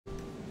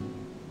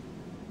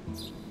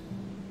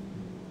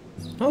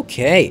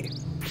Okay,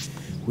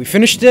 we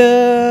finished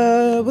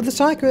with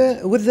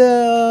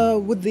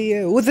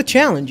the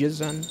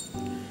challenges, and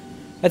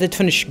I did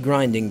finish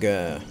grinding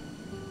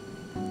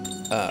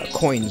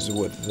coins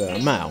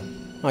with Mao.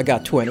 I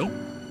got 20.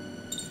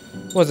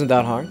 Wasn't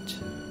that hard.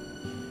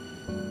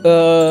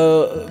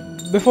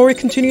 Before we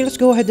continue, let's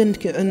go ahead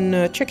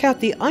and check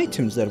out the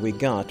items that we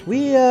got.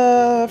 We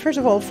first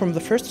of all, from the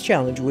first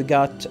challenge, we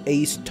got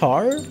a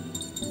star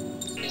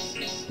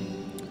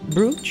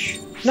brooch.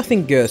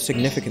 Nothing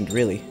significant,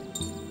 really.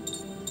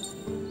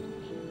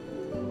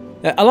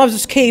 Allows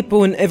escape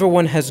when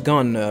everyone has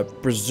gone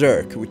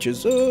berserk, which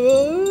is...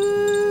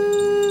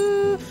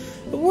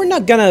 we're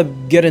not gonna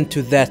get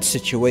into that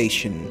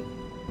situation.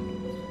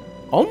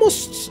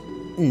 Almost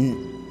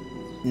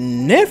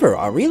never.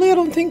 Really, I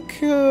don't think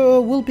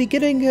we'll be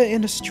getting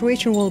in a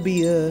situation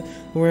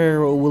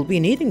where we'll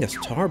be needing a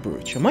star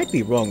brooch. I might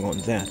be wrong on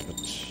that, but...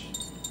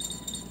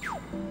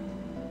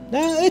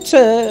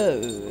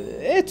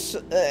 it's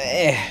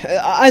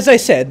as I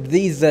said,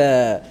 these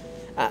yeah,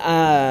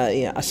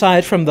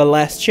 aside from the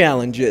last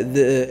challenge,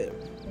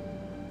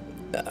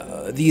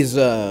 these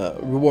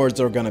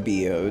rewards are gonna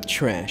be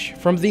trash.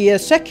 From the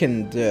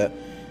second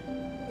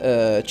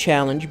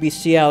challenge,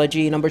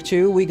 bestiality number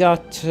 2, we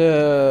got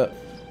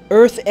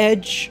Earth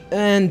Edge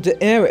and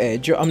Air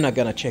Edge. I'm not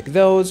gonna check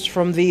those.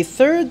 From the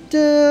third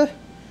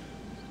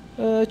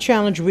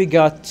challenge, we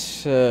got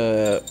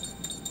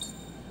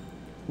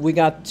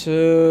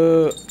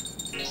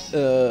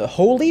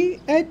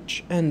Holy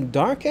Edge and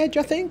Dark Edge,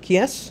 I think.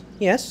 Yes.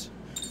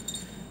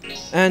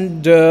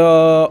 And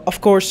of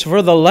course,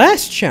 for the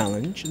last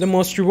challenge, the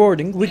most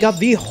rewarding, we got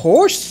the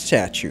horse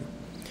statue.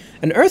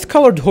 An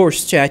earth-colored horse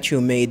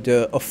statue made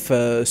of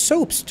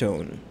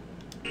soapstone.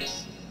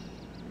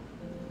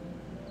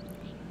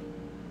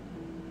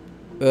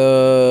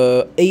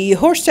 A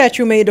horse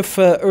statue made of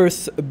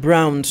earth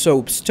brown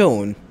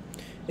soapstone.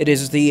 It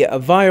is the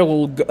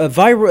virile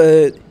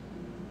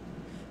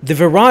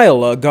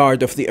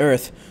guard of the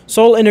earth.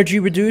 Soul energy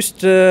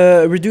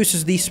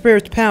reduces the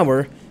spirit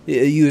power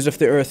use of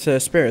the earth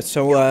spirit.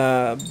 So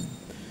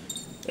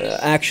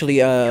actually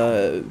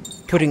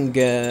putting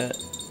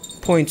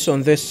points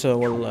on this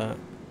will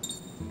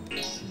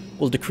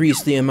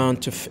decrease the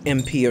amount of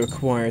MP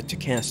required to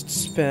cast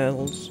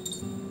spells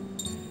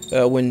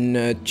when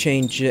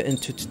changed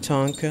into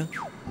Tatanka.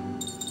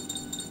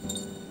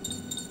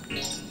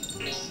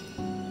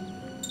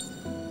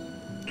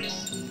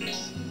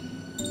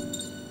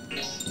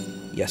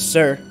 Yes,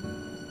 sir.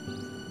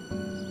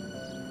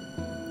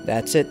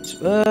 That's it.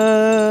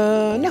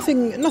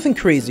 Nothing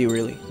crazy,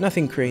 really.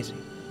 Nothing crazy.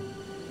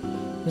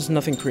 There's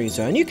nothing crazy.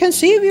 And you can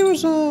see,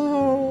 viewers,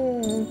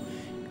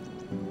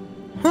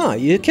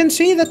 you can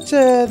see that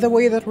the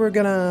way that we're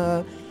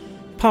gonna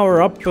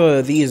power up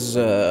these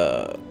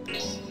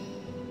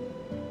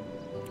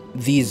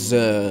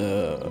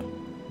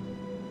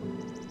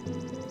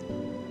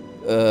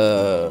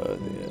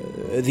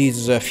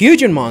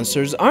fusion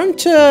monsters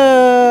aren't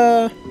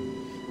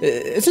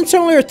isn't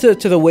similar to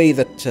the way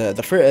that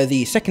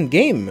the second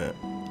game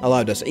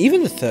allowed us.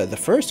 Even the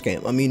first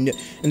game. I mean,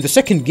 in the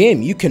second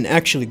game, you can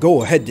actually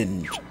go ahead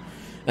and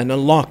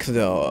unlock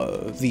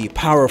the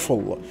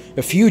powerful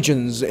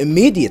fusions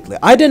immediately.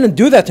 I didn't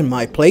do that in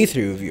my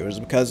playthrough, viewers,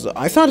 because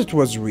I thought it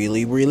was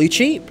really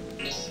cheap.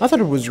 I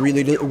thought it was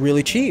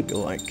really cheap,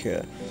 like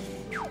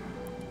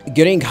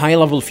getting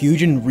high-level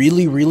fusion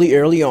really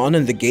early on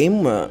in the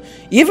game.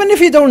 Even if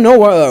you don't know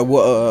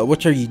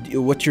what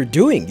you're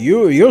doing,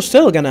 you're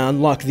still gonna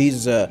unlock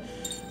these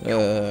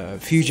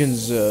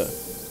fusions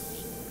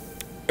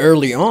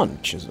early on.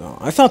 Which is,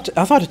 I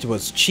thought it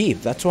was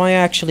cheap. That's why I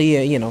actually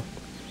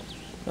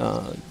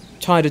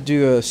try to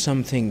do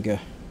something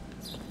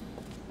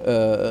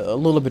a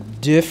little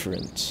bit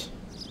different.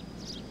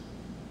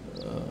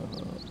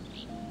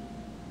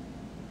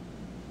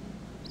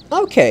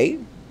 Okay.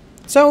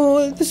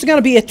 So this is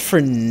gonna be it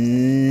for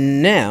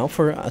now,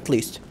 at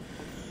least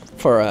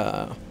for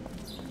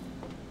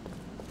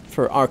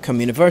Arkham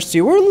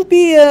University. We'll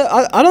be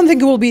I don't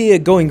think we'll be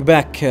going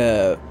back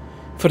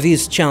for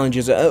these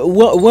challenges.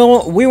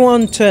 We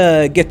won't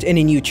get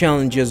any new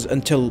challenges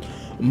until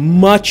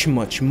much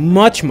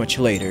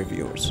later,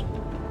 viewers.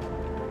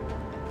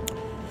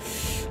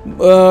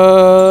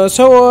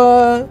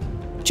 So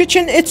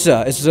Chichen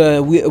Itza is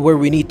where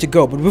we need to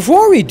go. But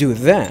before we do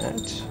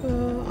that,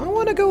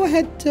 go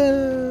ahead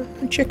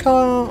and check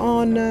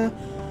on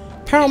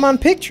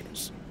Paramount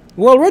Pictures.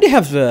 We already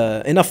have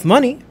enough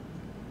money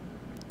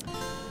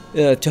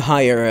to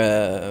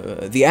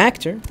hire the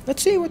actor.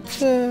 Let's see what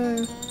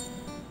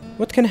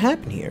can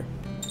happen here.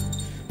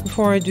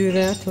 Before I do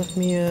that, let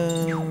me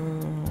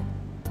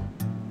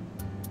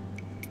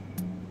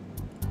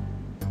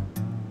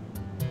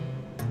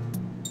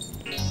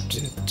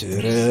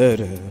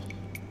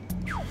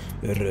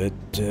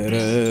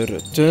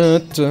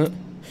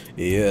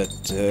yeah,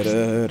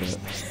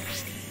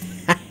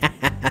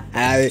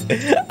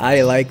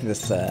 I like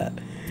this. I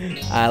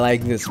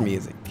like this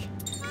music.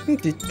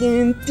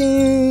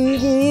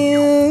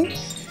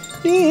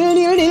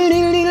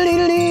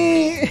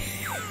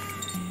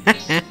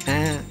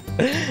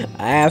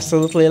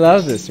 absolutely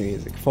love this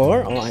music.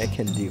 4? Oh, I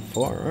can do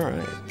 4.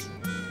 Alright.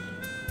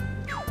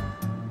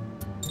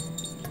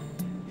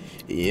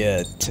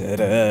 Yeah,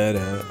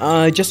 ta-da-da.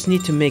 I just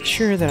need to make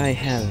sure that I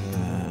have...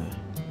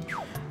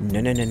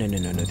 No,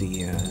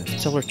 the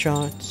stellar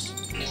charts.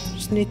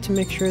 Just need to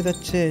make sure that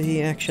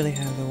he actually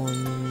have the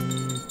one...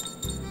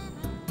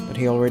 that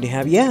he already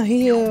have. Yeah,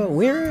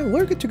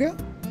 we're good to go.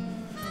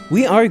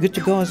 We are good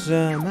to go as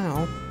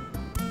Mao.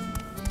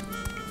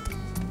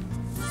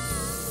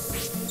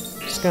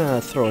 Just gonna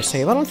throw a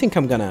save. I don't think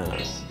I'm gonna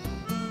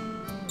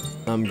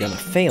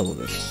fail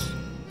this.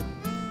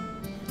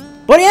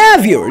 But yeah,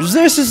 viewers,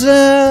 this is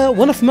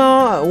one of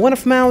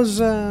Mao's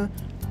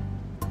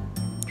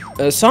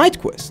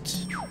side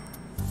quests.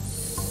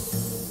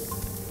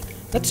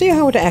 Let's see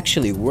how it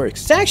actually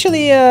works. It's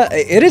actually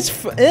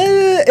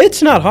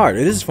it's not hard.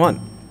 It is fun.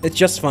 It's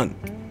just fun,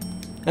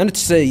 and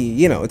it's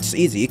you know, it's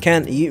easy. You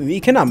can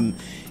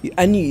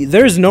and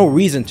there's no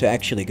reason to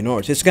actually ignore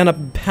it. It's gonna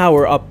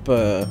power up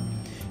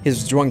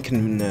his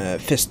drunken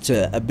fist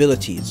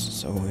abilities,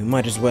 so we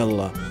might as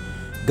well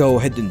go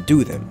ahead and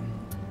do them.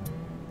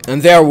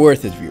 And they are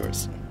worth it,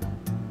 viewers.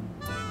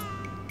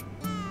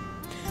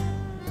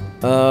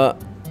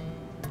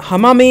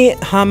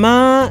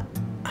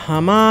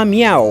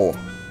 Meow.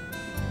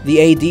 The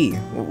AD.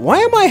 Why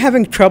am I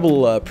having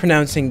trouble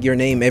pronouncing your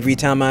name every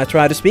time I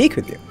try to speak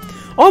with you?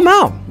 Oh,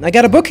 Mao, I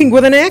got a booking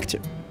with an actor.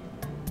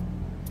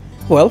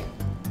 Well,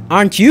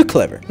 aren't you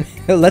clever?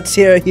 Let's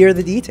hear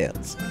the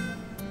details.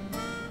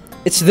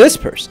 It's this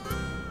person.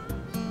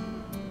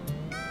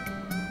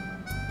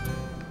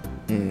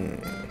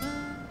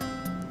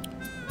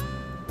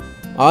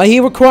 He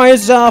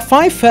requires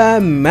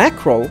 5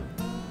 macro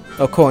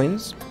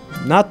coins.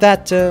 Not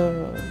that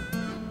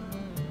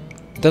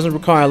doesn't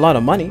require a lot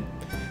of money.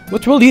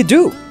 What will you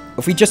do?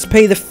 If we just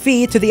pay the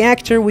fee to the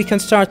actor, we can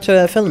start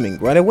filming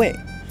right away.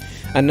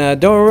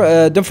 And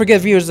don't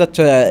forget, viewers, that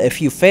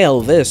if you fail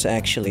this,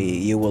 actually,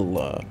 you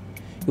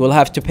will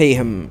have to pay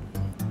him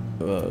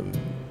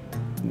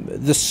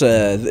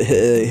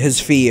his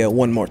fee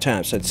one more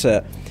time. So it's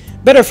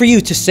better for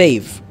you to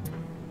save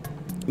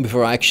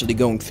before actually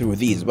going through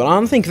these. But I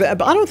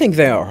don't think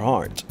they are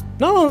hard.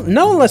 No,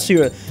 unless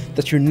you're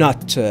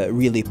not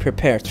really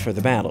prepared for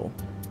the battle.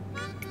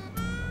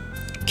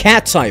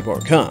 Cat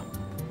cyborg, huh?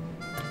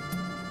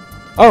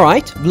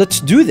 Alright, let's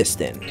do this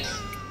then.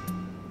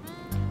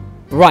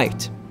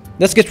 Right.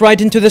 Let's get right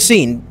into the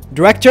scene.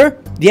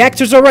 Director, the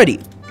actors are ready.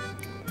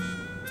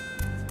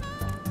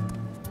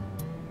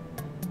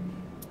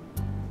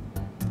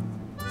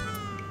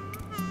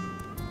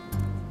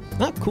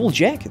 Ah, cool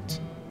jacket.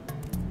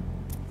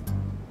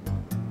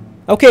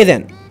 Okay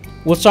then.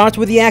 We'll start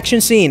with the action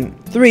scene.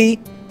 3,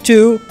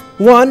 2,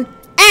 1,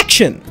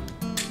 action!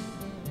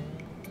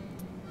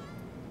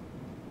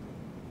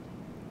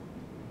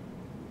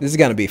 This is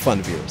gonna be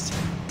fun, viewers.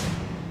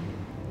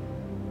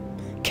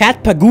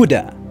 Cat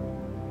Pagoda.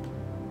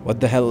 What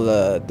the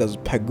hell does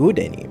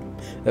Pagoda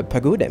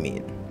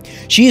mean?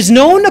 She is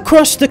known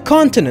across the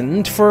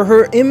continent for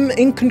her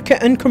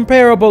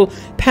incomparable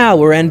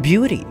power and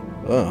beauty.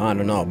 I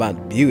don't know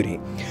about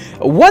beauty.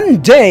 One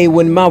day,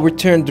 when Ma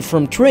returned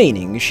from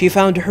training, she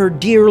found her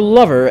dear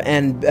lover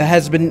and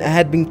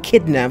had been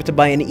kidnapped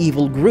by an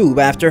evil group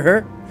after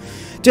her.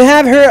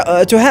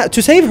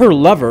 To save her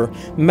lover,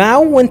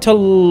 Mao went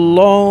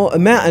alone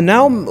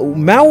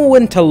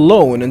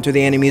into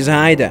the enemy's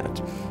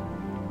hideout.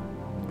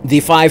 The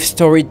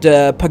 5-storied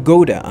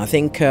pagoda. I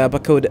think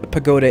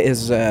pagoda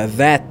is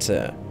that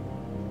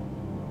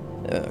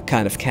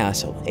kind of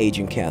castle,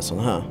 aging castle,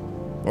 huh?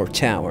 Or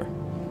tower.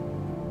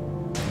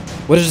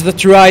 What is the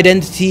true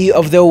identity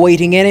of the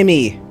awaiting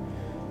enemy?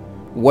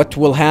 What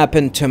will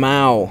happen to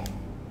Mao?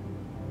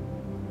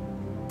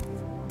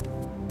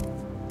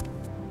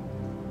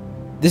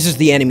 This is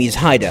the enemy's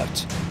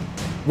hideout.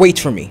 Wait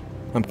for me.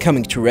 I'm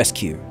coming to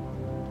rescue.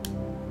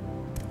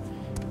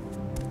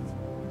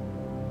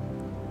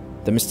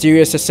 The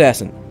mysterious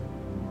assassin.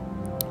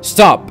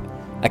 Stop!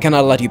 I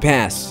cannot let you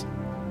pass.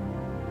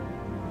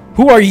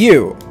 Who are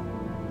you?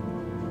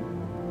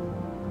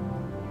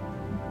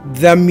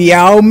 The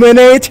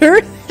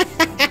Meowminator?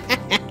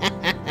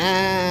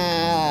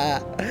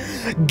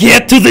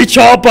 Get to the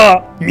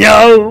chopper!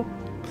 Meow!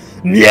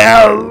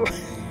 Meow!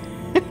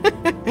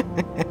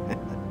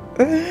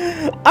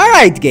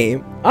 Alright,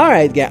 game.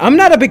 Alright, game. I'm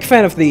not a big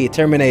fan of the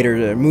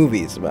Terminator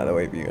movies, by the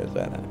way, viewers.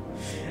 But,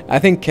 I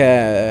think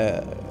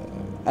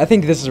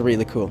this is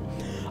really cool.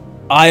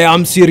 I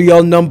am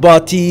serial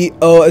number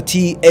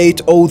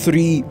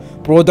T803.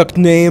 Product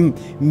name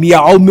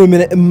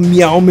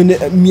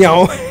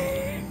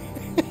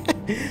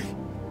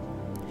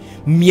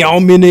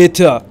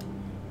Meowminator.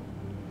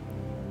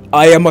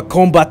 I am a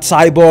combat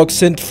cyborg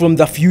sent from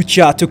the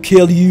future to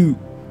kill you.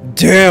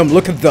 Damn,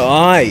 look at the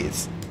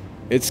eyes.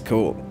 It's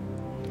cool.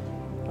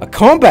 A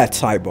combat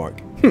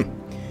cyborg?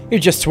 You're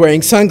just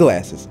wearing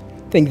sunglasses.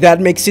 Think that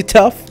makes you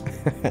tough?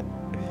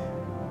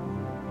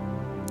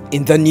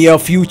 In the near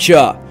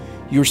future,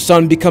 your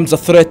son becomes a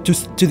threat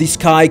to the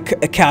Sky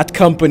Cat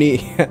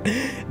Company.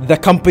 The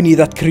company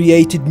that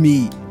created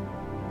me.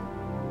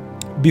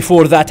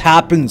 before that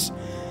happens,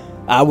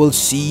 I will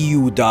see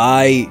you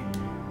die.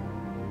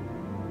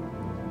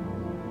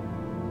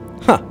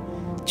 Huh.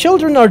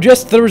 Children are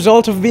just the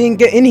result of being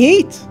in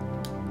heat.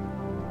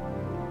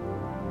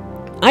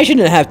 I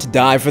shouldn't have to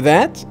die for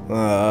that.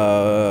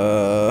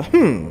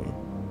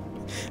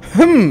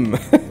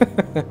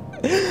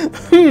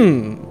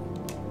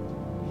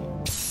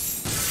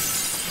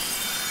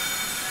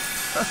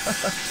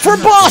 For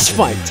boss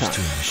fight time.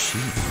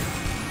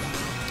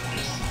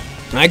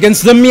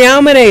 Against the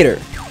Meowminator.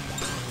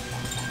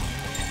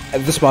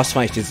 This boss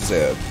fight is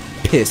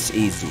piss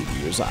easy,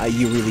 viewers.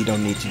 You really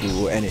don't need to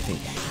do anything.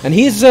 And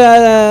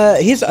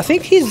I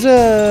think he's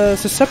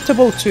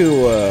susceptible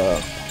to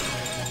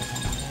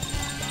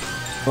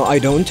well, I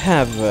don't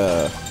have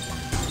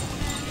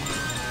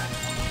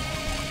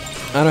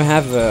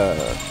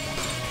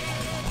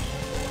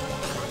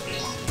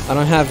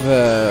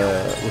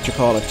what you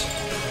call it,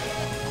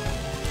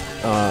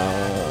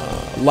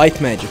 light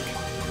magic.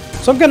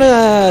 So I'm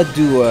gonna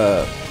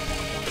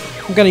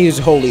use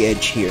Holy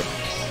Edge here.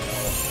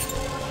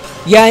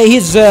 Yeah,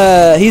 he's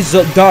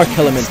Dark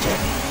Elemental.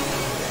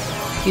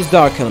 He's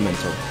Dark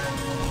Elemental.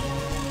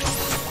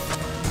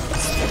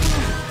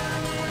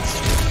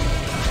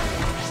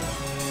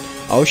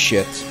 Oh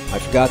shit! I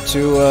forgot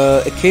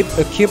to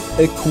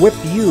equip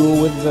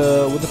you with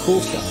the cool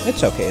stuff.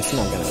 It's okay. It's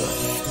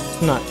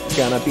not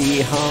gonna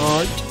be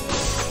hard.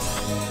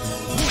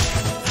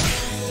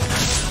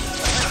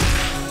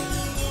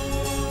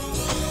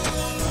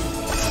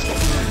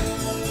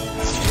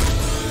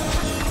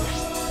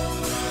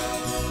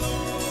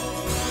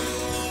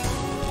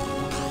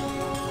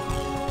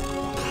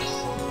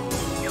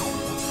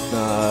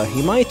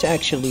 He might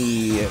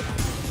actually.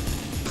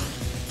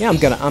 Yeah, I'm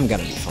gonna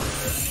be fine.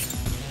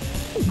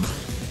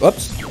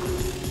 Whoops.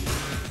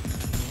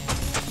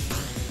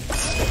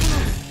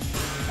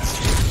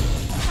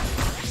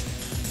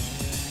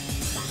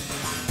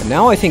 And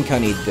now I think I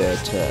need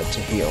to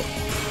heal.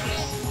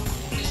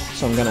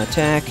 So I'm gonna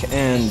attack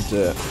and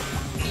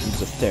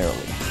use a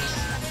Therapy.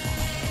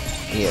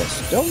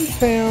 Yes, don't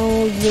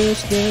fail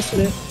this.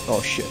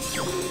 Oh shit.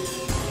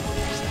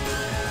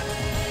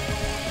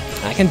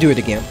 I can do it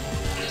again.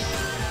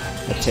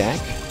 Attack.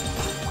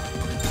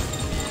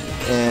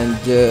 And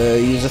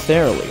use a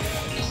Therapy.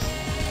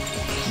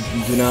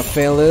 Do not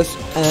fail this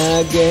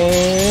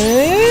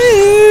again.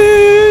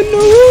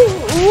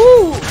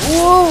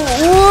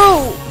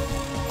 Whoa.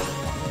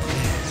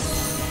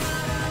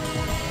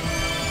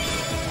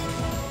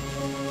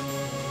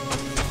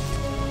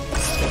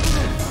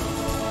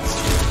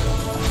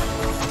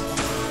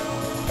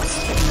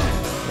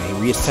 Okay,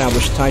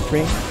 reestablish tight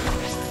ring.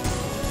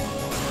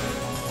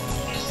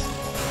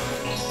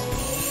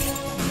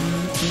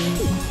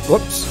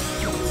 Whoops.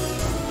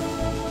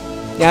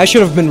 Yeah, I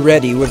should have been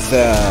ready with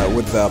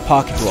the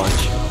pocket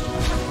watch.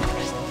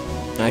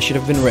 I should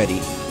have been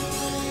ready.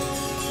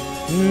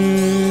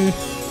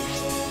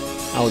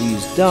 I'll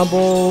use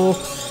double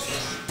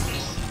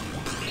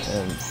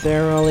and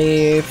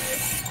thoroughly.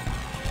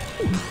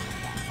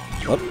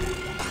 Whoop.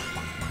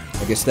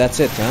 I guess that's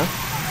it, huh?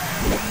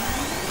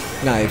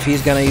 Now, if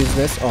he's gonna use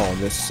this, oh,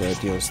 this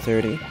deals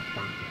 30.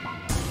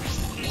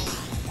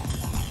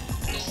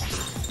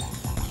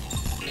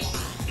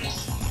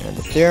 And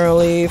the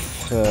thoroughly.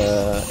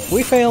 If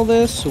we fail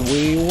this,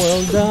 we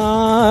will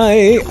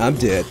die. I'm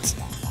dead.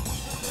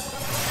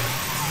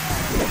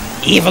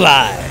 Evil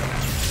Eye.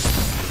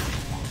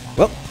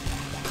 Well,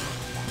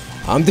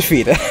 I'm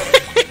defeated.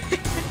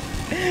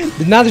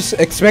 Did not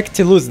expect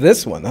to lose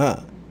this one,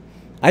 huh?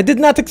 I did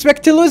not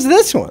expect to lose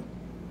this one.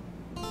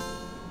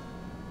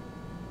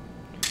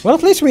 Well,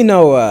 at least we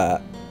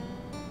know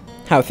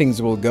how things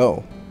will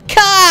go.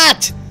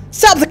 Cut!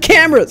 Stop the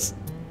cameras!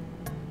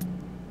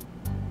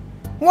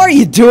 What are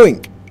you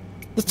doing?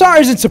 The star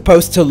isn't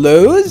supposed to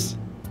lose.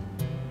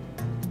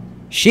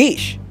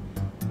 Sheesh.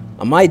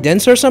 Am I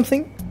dense or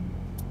something?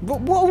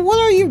 What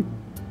are you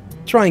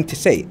trying to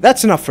say?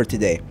 That's enough for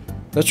today.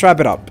 Let's wrap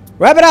it up.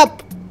 Wrap it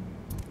up!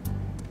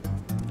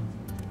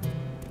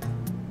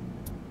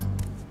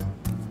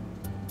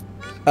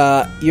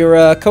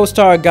 Your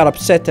co-star got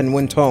upset and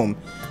went home,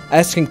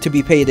 asking to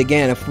be paid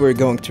again if we're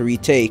going to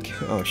retake.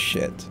 Oh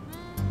shit.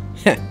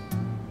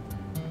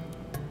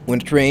 When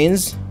it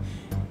rains,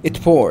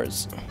 it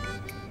pours.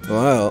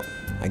 Well,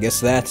 I guess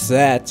that's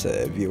that,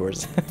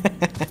 viewers.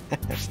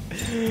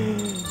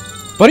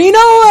 But you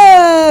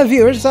know,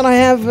 viewers, that I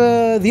have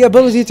the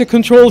ability to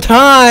control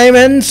time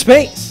and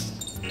space.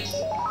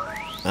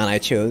 And I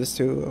chose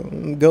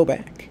to go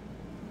back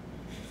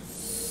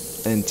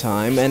in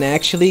time and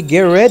actually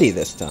get ready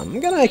this time. I'm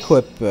gonna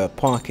equip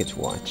Pocket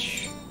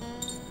Watch.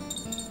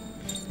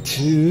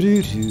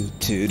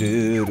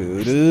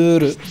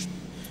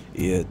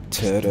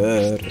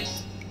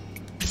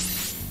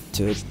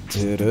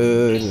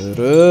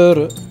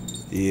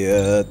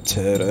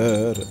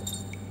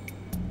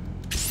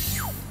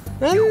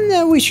 Yeah,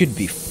 and we should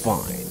be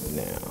fine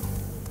now.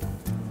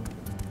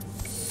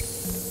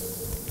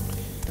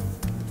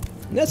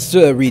 Let's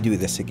redo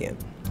this again.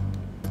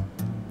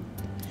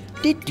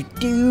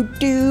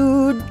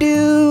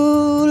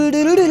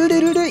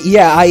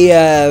 Yeah,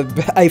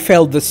 I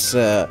failed this.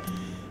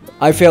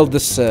 I failed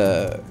this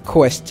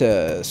quest,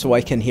 so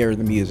I can hear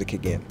the music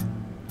again.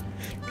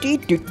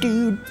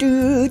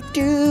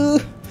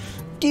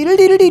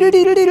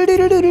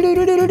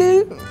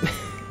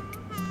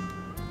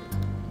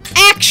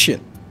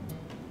 Action.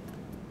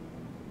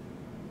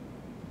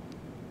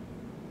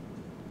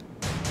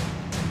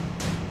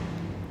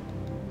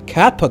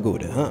 Cat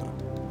Pagoda, huh?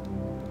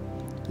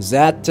 Is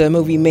that a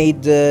movie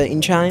made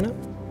in China?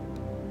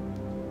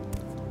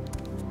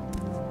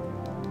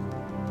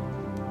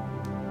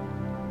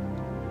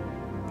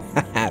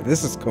 Haha,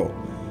 this is cool.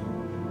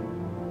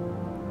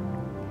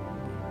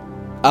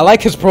 I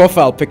like his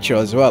profile picture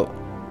as well.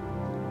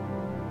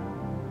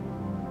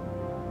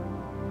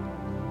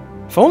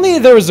 If only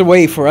there was a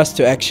way for us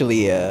to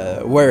actually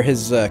wear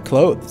his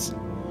clothes.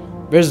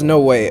 There's no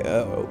way.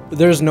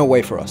 There's no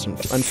way for us,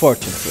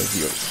 unfortunately,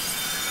 viewers.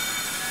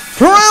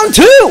 Round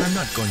 2! I'm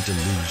not going to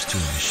lose to a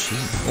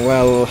machine.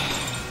 Well...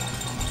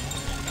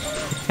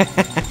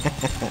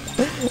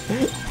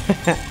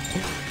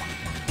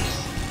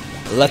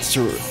 Let's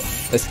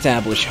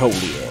establish Holy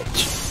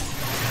Edge.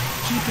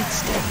 Keep it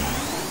steady.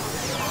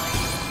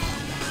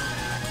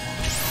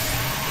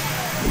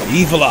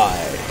 Evil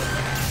Eye.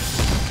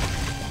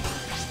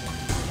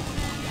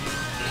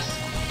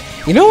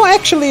 You know,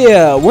 actually,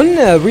 one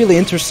really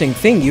interesting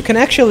thing, you can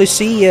actually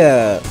see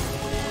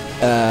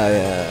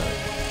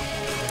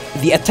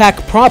the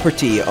attack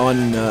property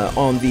on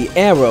the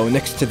arrow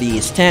next to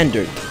the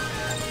standard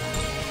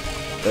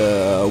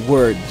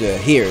word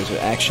here. So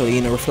actually,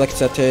 you know, reflects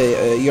that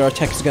your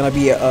attack is gonna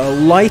be a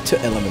light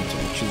element,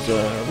 which is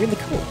really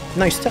cool.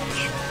 Nice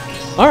touch.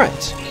 All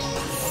right.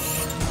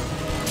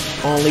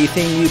 Only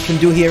thing you can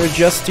do here is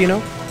just, you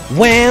know,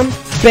 wham,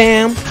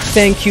 bam,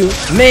 thank you,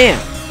 ma'am.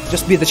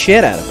 Just beat the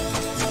shit out of it.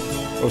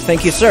 Or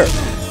thank you, sir.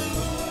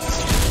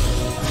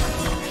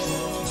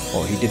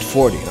 Oh, he did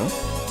 40, huh?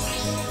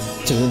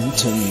 Dun,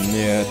 dun,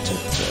 yeah, dun,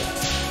 dun.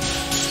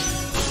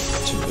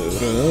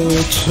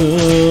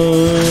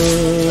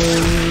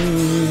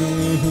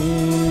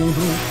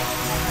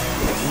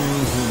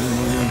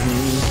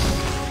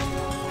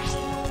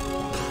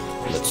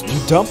 Let's do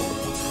double.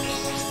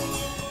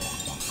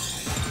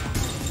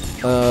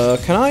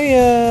 Can I,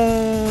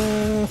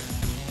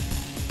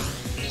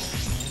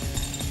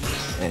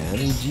 and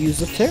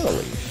use a Terra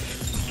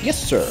Leaf? Yes,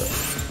 sir.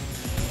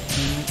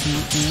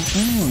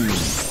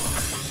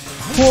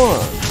 1,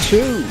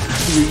 2,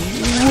 3,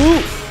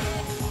 whoop!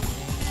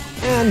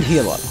 And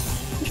heal up,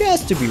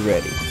 just to be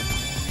ready.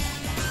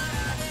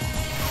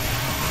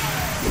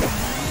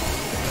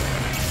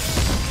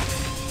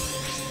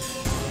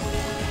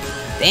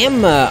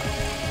 Damn,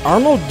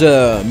 Arnold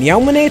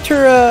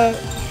Meowminator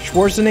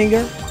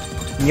Schwarzenegger?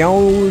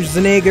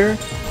 Meowzenegger?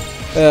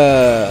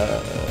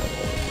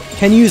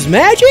 Can use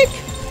magic?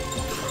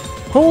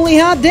 Holy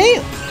hot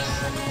damn!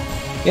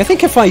 Yeah, I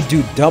think if I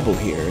do double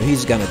here,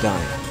 he's gonna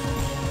die.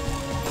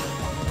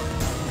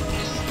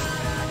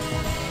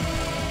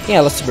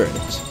 Yeah, let's burn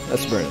it.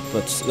 Let's burn it.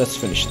 Let's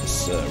finish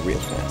this real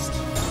fast.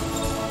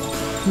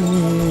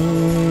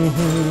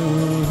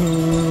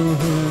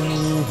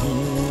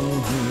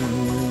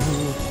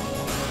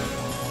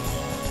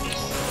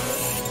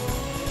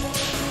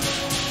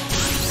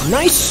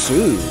 Nice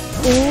suit.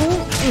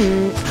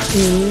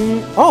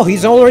 Oh,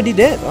 he's already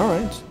dead. All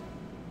right.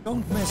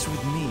 Don't mess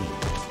with me.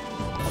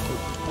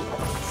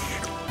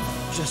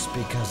 Just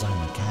because I'm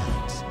a cat.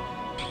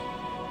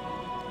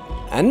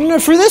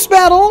 And for this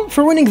battle,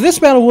 for winning this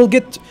battle, we'll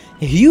get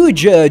a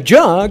huge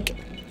jug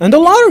and a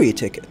lottery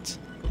ticket.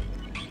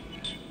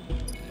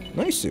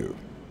 Nice suit.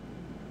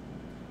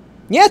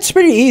 Yeah, it's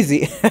pretty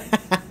easy.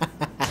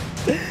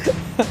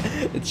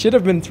 It should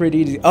have been pretty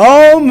easy.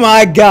 Oh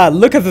my god,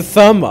 look at the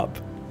thumb up.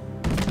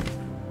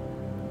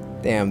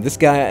 Damn, this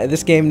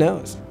game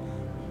knows.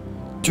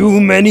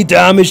 Too many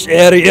damaged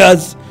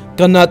areas.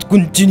 Cannot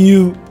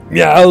continue.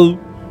 Meow.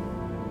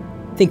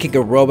 Thinking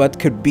a robot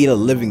could beat a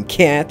living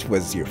cat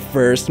was your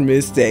first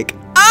mistake.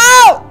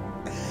 Ow!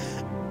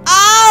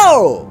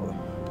 Ow!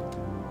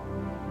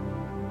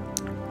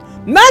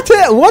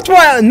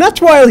 Not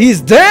while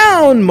he's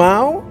down,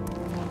 Mao.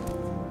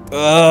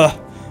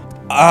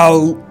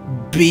 I'll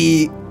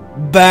be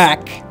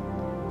back.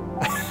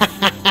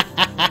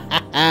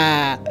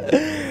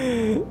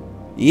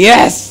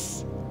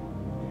 Yes!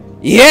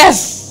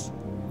 Yes!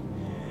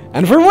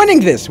 And for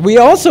winning this, we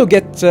also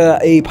get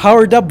a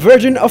powered up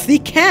version of the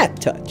cat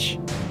touch.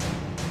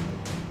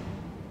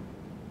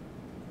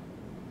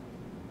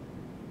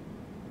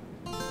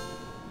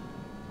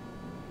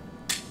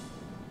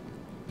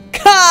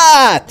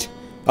 Cut!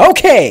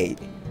 Okay.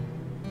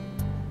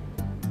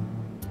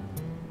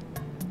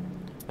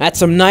 That's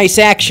some nice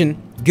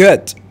action.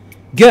 Good.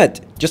 Good.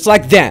 Just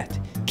like that.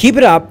 Keep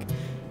it up.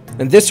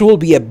 And this will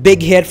be a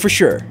big hit for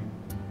sure.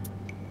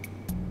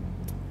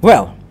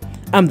 Well,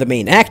 I'm the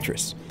main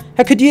actress.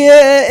 How could you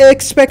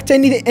expect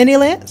any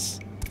less?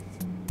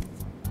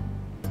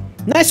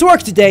 Nice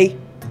work today.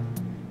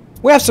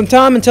 We have some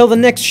time until the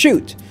next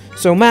shoot.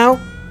 So Mao,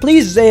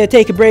 please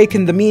take a break.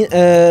 In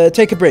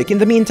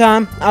the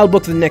meantime, I'll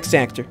book the next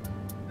actor.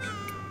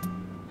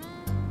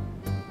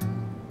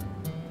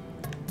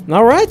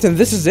 All right, and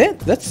this is it.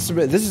 This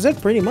is it,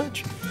 pretty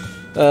much.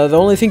 The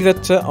only thing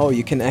that oh,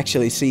 you can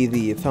actually see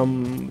the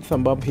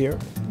thumb up here.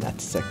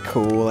 That's a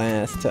cool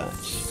ass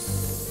touch.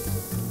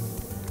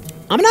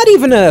 I'm not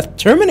even a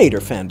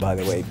Terminator fan, by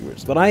the way,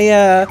 viewers, but I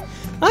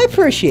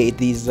appreciate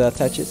these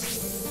touches.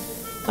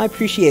 I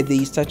appreciate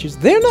these touches.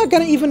 They're not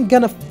even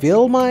gonna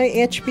fill my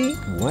HP.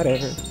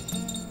 Whatever.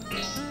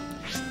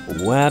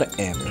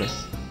 Whatever.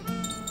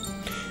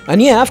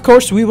 And yeah, of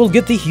course, we will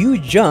get the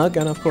huge jug,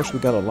 and of course, we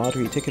got a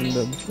lottery ticket.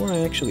 But before I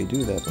actually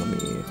do that,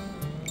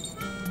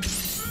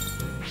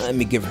 let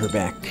me give her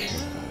back.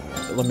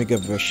 Let me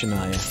give her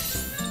Shania.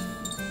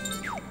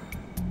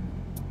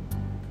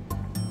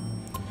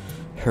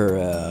 Her,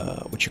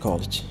 what you call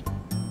it?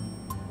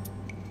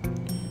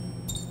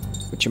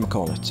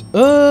 Whatchamacallit?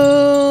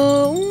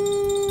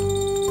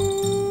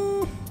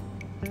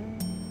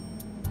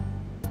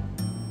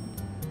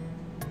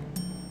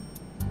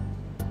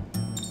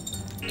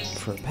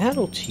 For a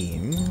battle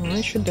team,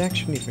 I should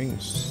actually bring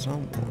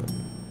someone.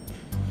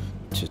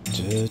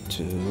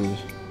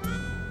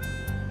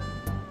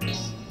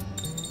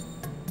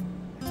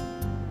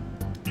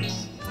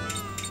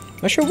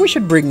 I sure we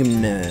should bring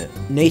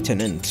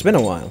Nathan in. It's been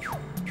a while.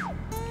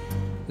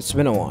 It's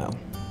been a while.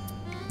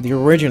 The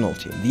original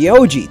team. The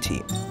OG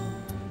team.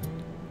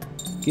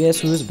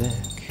 Guess who's back?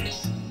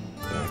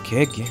 Back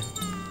again.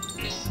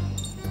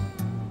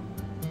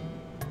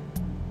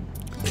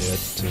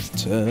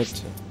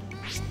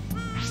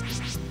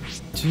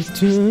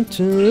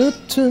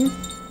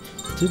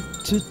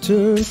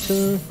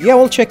 Yeah,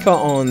 we'll check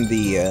on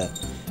the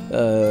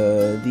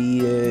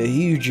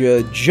huge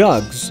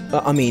jugs.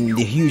 I mean,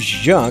 the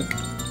huge jug.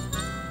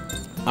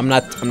 I'm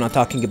not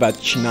talking about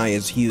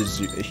Shania's huge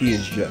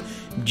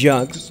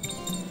jugs.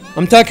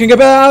 I'm talking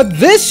about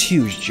this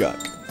huge jug.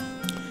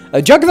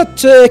 A jug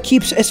that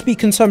keeps SP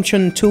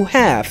consumption to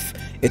half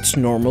its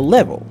normal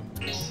level.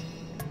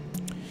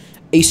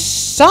 A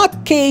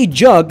sake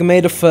jug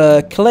made of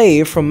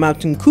clay from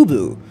Mountain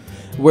Kubu,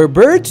 where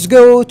birds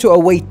go to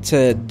await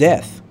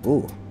death.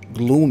 Ooh,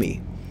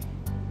 gloomy.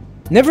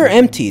 Never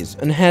empties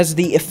and has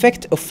the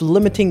effect of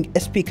limiting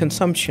SP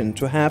consumption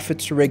to half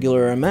its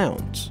regular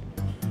amount.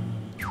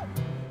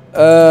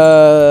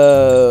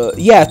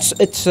 Yeah,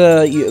 it's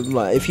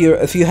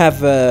if you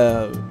have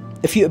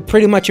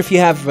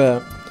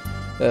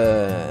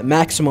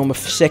maximum of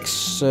 6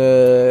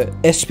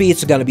 SP,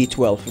 it's gonna be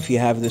 12 if you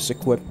have this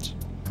equipped.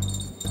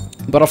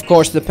 But of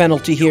course, the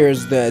penalty here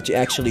is that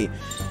actually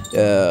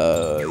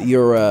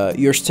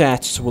your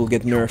stats will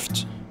get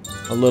nerfed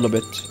a little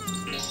bit,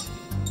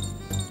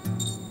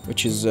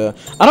 which is I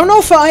don't know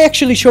if I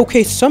actually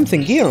showcased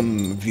something here,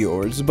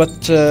 viewers,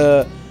 but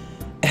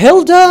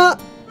Hilda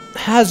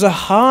has a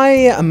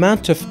high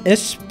amount of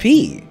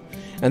SP,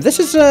 and this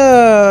is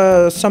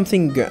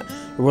something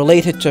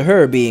related to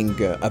her being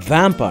a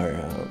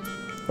vampire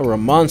or a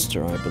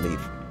monster, I believe.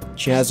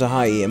 She has a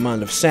high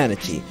amount of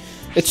sanity.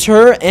 It's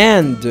her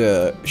and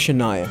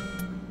Shania.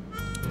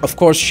 Of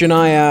course,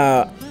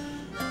 Shania's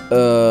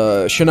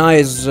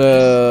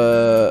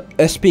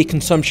SP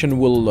consumption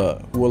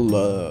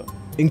will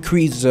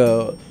increase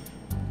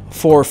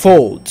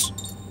 4-fold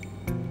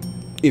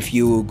if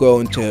you go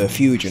into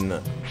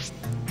fusion.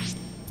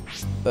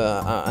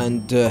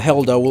 And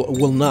Hilda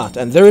will not,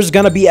 and there's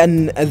gonna be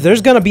an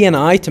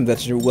item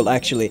that will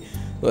actually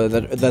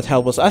that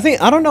help us.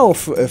 I don't know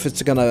if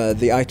it's gonna,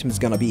 the item is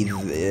gonna be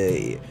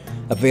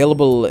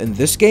available in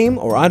this game,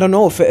 or I don't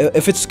know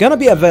if it's gonna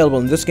be available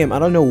in this game. I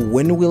don't know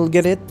when we'll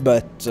get it,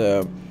 but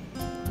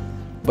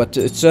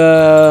it's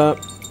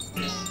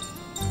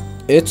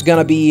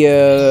gonna be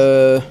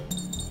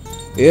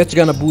it's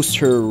gonna boost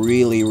her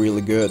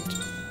really good,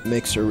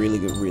 makes her really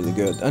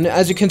good. And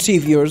as you can see,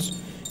 viewers,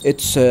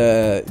 it's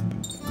you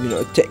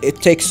know,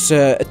 it takes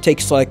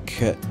like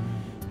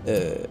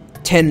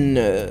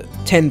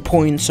 10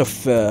 points of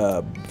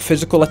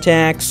physical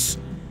attacks,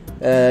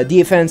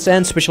 defense,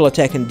 and special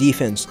attack and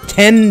defense.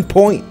 10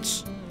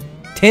 points,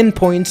 10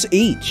 points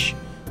each,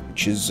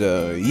 which is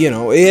you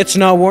know, it's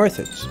not worth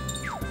it.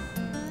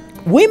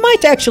 We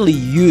might actually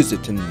use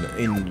it in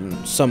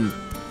some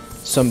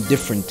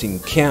different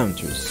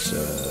encounters,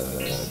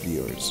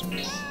 viewers.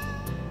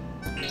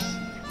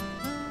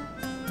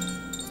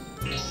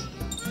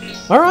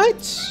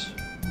 Alright,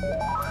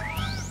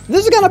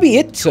 this is gonna be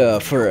it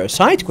for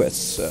side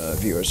quests,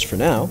 viewers, for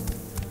now.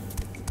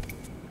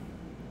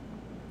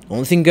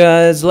 Only thing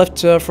is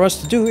left for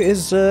us to do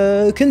is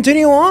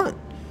continue on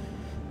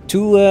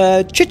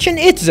to Chichen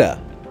Itza,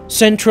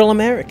 Central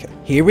America.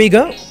 Here we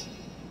go.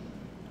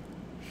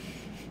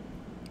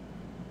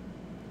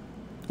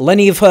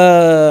 Lenny have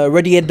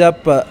readied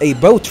up a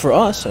boat for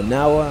us, and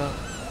now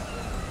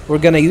we're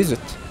gonna use it.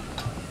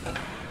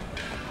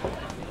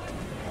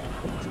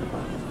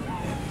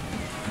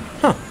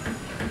 Huh.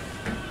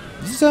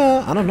 These,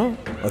 I don't know.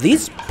 Are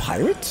these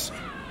pirates?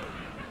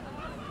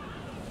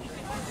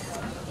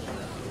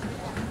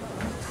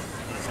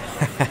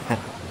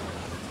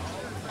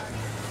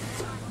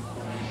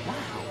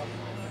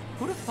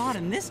 Not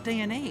in this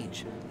day and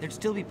age. There'd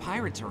still be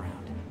pirates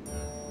around.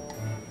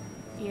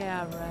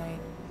 Yeah, right.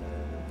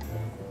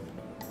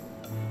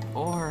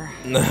 Or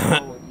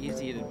how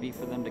easy it'd be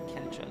for them to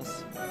catch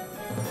us.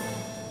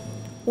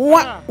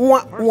 Wow, wow,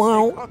 First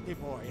wow. they caught the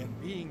boy, and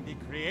being the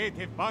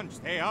creative bunch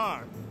they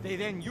are, they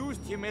then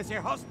used him as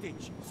a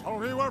hostage, so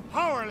we were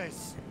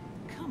powerless.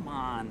 Come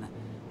on.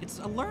 It's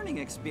a learning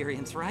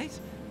experience, right?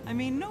 I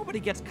mean, nobody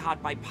gets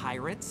caught by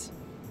pirates.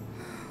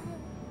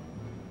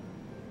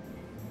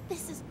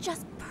 This is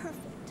just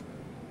perfect.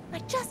 I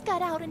just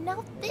got out and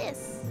now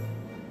this.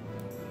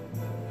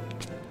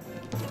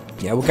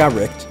 Yeah, we got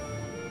wrecked.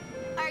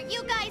 Are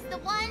you guys the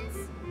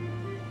ones?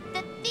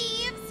 The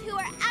thieves who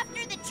are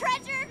after the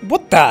treasure?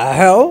 What the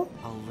hell?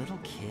 A little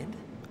kid?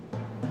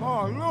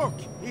 Oh, look!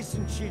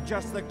 Isn't she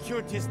just the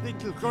cutest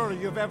little girl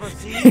you've ever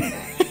seen?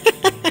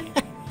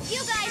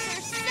 You guys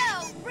are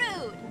so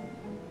rude.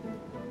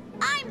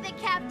 I'm the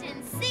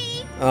Captain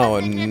C Oh,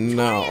 of the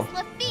no. notorious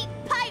Lafitte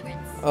Pirates.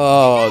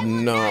 Oh, and I will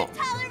no. not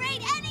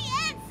tolerate any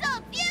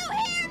insults. You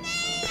hear me?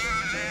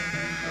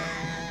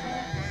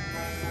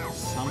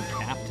 Some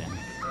captain.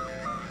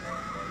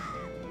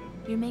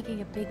 You're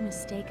making a big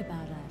mistake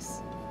about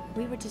us.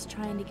 We were just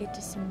trying to get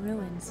to some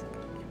ruins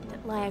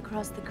that lie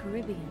across the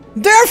Caribbean.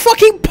 They're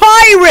fucking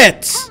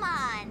pirates! Come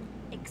on,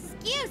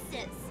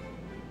 excuses.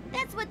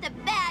 That's what the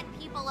bad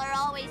people are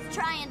always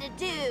trying to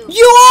do.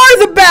 You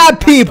are the bad All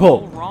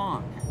people!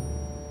 wrong.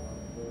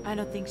 I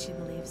don't think she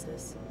believes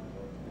us.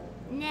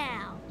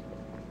 Now,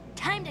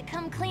 time to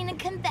come clean and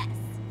confess.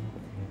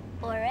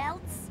 Or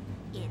else,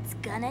 it's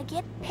gonna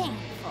get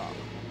painful.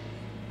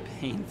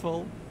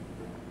 Painful?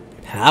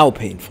 How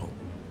painful?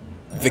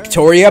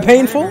 Victoria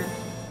painful?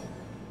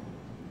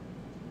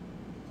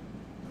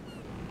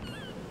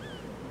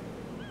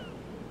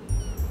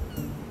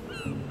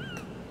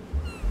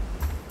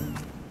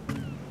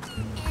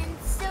 And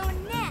so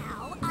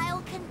now,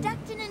 I'll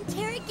conduct an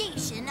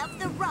interrogation of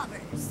the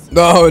robbers.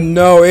 Oh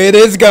no, it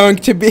is going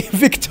to be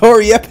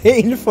Victoria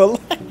painful.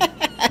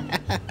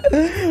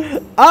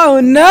 Oh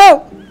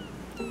no!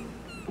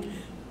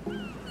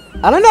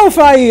 I don't know if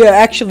I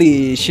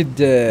actually should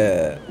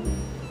do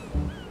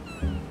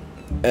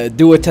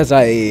it as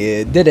I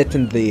did it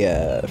in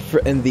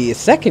the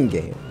second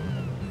game.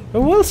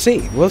 But we'll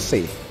see. We'll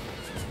see.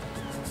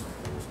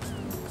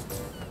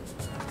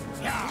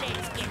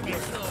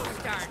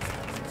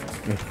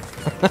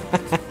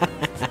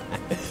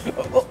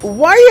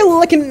 Why are you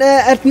looking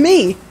at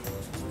me?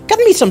 Cut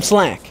me some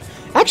slack.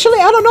 Actually,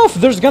 I don't know if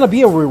there's gonna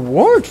be a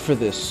reward for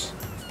this.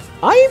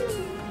 I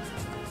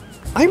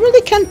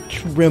really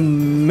can't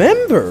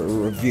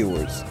remember,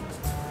 viewers.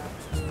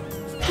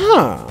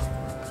 Huh.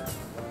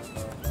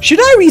 Should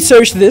I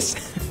research this?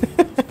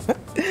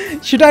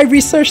 Should I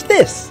research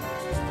this?